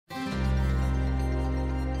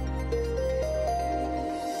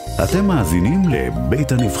אתם מאזינים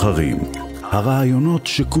לבית הנבחרים, הרעיונות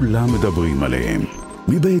שכולם מדברים עליהם,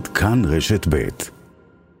 מבית כאן רשת בית.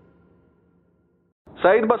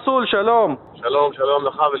 סעיד בסול, שלום. שלום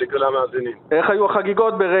לך ולכל המאזינים. איך היו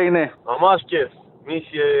החגיגות בריינה? ממש כיף. מי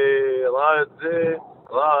שראה את זה,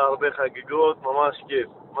 ראה הרבה חגיגות, ממש כיף.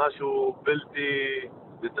 משהו בלתי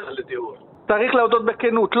ניתן לתיאור. צריך להודות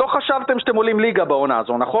בכנות, לא חשבתם שאתם עולים ליגה בעונה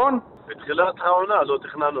הזו, נכון? בתחילת העונה לא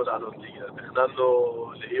תכננו לעלות ליגה.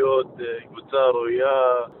 תכננו להיות קבוצה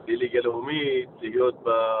ראויה לליגה לאומית, להיות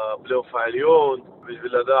בפלייאוף העליון,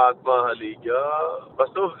 בשביל לדעת מה הליגה.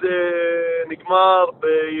 בסוף זה נגמר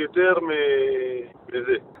ביותר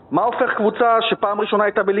מזה. מה הופך קבוצה שפעם ראשונה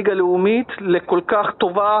הייתה בליגה לאומית לכל כך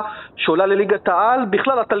טובה שעולה לליגת העל?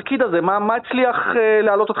 בכלל התלכיד הזה, מה הצליח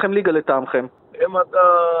להעלות אתכם ליגה לטעמכם? אם אתה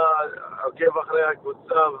עוקב אחרי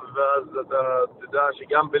הקבוצה, ואז אתה תדע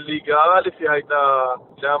שגם בליגה א' היא הייתה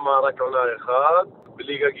שם רק עונה אחת,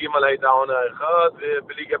 בליגה ג' הייתה עונה אחת,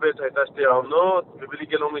 ובליגה ב' הייתה שתי עונות,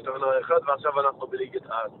 ובליגה לאומית עונה אחת, ועכשיו אנחנו בליגת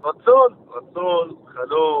העל. רצון,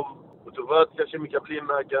 חלום, מוטיבציה שמקבלים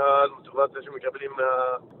מהקהל, מוטיבציה שמקבלים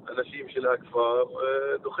מהאנשים של הכפר,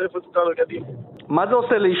 דוחפת אותנו קדימה. מה זה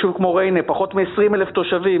עושה ליישוב כמו ריינה, פחות מ-20,000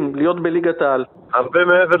 תושבים, להיות בליגת העל? הרבה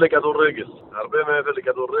מעבר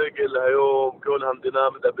לכדורגל. היום כל המדינה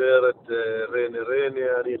מדברת ריינה.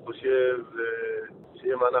 אני חושב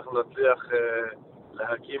שאם אנחנו נצליח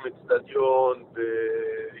להקים את סטדיון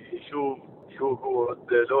ביישוב שהוא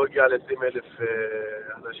עוד לא הגיע ל-20,000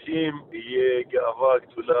 אנשים, יהיה גאווה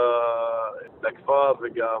גדולה לכפר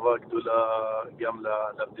וגאווה גדולה גם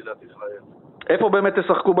למדינת ישראל. איפה באמת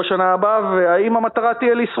תשחקו בשנה הבאה, והאם המטרה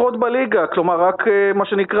תהיה לשרוד בליגה? כלומר, רק מה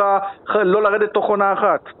שנקרא לא לרדת תוך עונה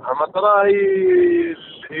אחת. המטרה היא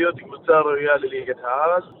להיות קבוצה ראויה לליגת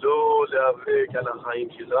העל, לא להיאבק על החיים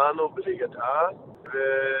שלנו בליגת העל,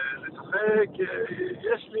 ולשחק.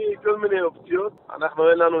 יש לי כל מיני אופציות.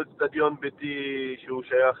 אין לנו סטדיון ביתי שהוא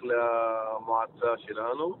שייך למועצה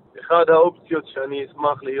שלנו. אחד האופציות שאני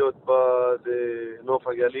אשמח להיות בה זה נוף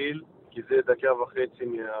הגליל, כי זה 1.5 דקות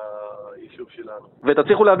מהיישוב שלנו.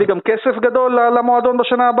 ותצליחו להביא גם כסף גדול למועדון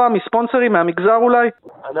בשנה הבאה, מספונסרים, מהמגזר אולי?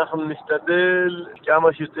 אנחנו נשתדל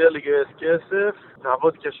כמה שיותר לגייס כסף,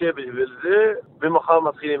 נעבוד קשה בשביל זה, ומחר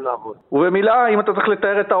מתחילים לעבוד. ובמילה, אם אתה צריך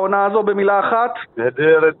לתאר את העונה הזו במילה אחת?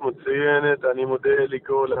 נהדרת, מצוינת, אני מודה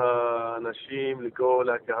לכל האנשים, לכל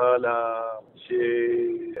הקהל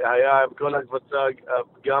שהיה עם כל הקבוצה,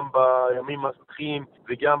 גם בימים השמחים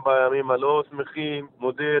וגם בימים הלא שמחים.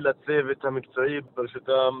 מודה לצוות המקצועי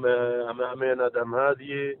ברשותם המאמן אדם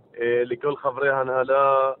הדיה, לכל חברי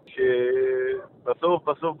ההנהלה, שבסוף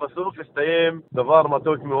הסתיים דבר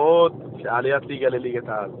מתוק מאוד, שעליית ליגה לליגת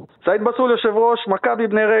העל. סעיד בסול, יושב ראש מכבי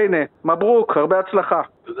בני ריינה, מברוק, הרבה הצלחה.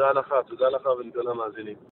 תודה לך ולכל המאזינים.